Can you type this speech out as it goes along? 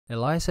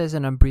ELISA is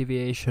an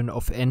abbreviation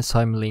of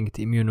enzyme-linked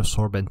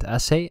immunosorbent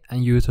assay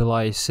and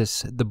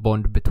utilizes the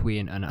bond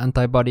between an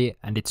antibody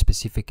and its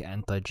specific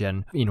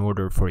antigen in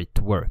order for it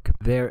to work.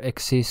 There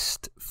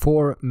exist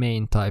four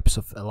main types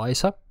of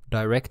ELISA: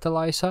 direct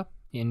ELISA,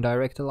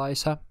 indirect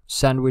ELISA,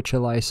 sandwich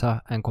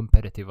ELISA, and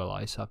competitive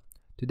ELISA.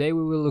 Today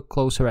we will look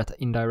closer at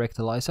indirect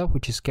ELISA,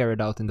 which is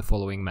carried out in the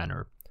following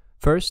manner.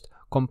 First,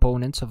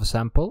 components of a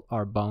sample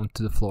are bound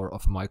to the floor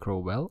of a micro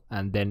well,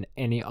 and then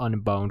any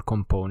unbound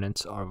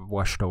components are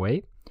washed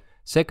away.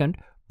 Second,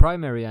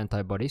 primary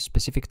antibodies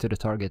specific to the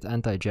target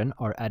antigen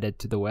are added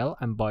to the well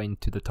and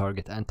bind to the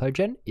target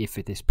antigen if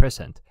it is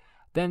present.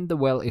 Then the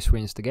well is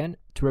rinsed again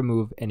to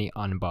remove any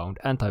unbound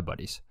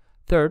antibodies.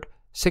 Third,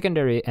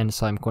 secondary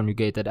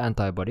enzyme-conjugated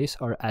antibodies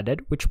are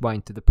added which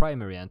bind to the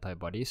primary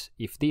antibodies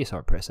if these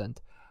are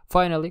present.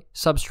 Finally,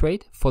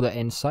 substrate for the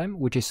enzyme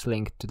which is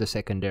linked to the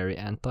secondary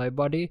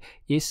antibody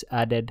is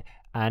added,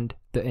 and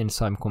the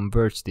enzyme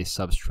converts this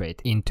substrate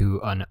into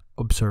an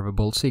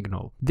observable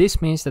signal. This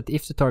means that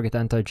if the target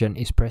antigen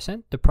is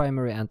present, the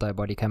primary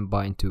antibody can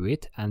bind to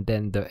it, and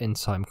then the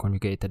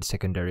enzyme-conjugated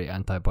secondary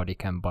antibody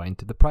can bind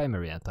to the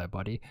primary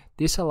antibody.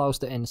 This allows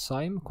the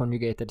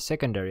enzyme-conjugated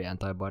secondary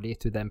antibody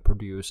to then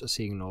produce a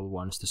signal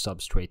once the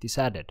substrate is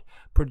added,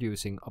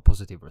 producing a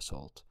positive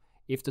result.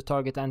 If the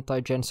target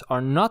antigens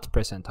are not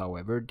present,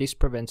 however, this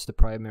prevents the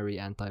primary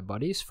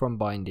antibodies from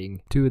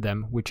binding to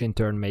them, which in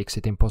turn makes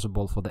it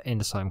impossible for the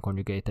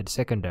enzyme-conjugated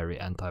secondary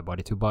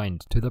antibody to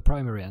bind to the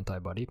primary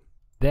antibody.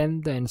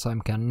 Then the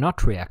enzyme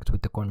cannot react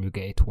with the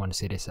conjugate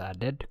once it is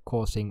added,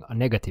 causing a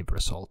negative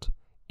result.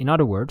 In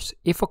other words,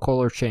 if a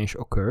color change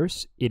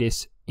occurs, it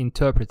is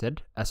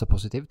interpreted as a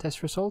positive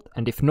test result,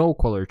 and if no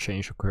color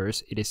change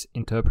occurs, it is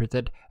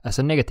interpreted as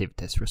a negative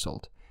test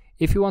result.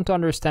 If you want to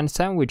understand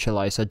sandwich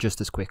ELISA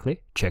just as quickly,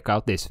 check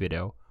out this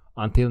video.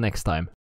 Until next time.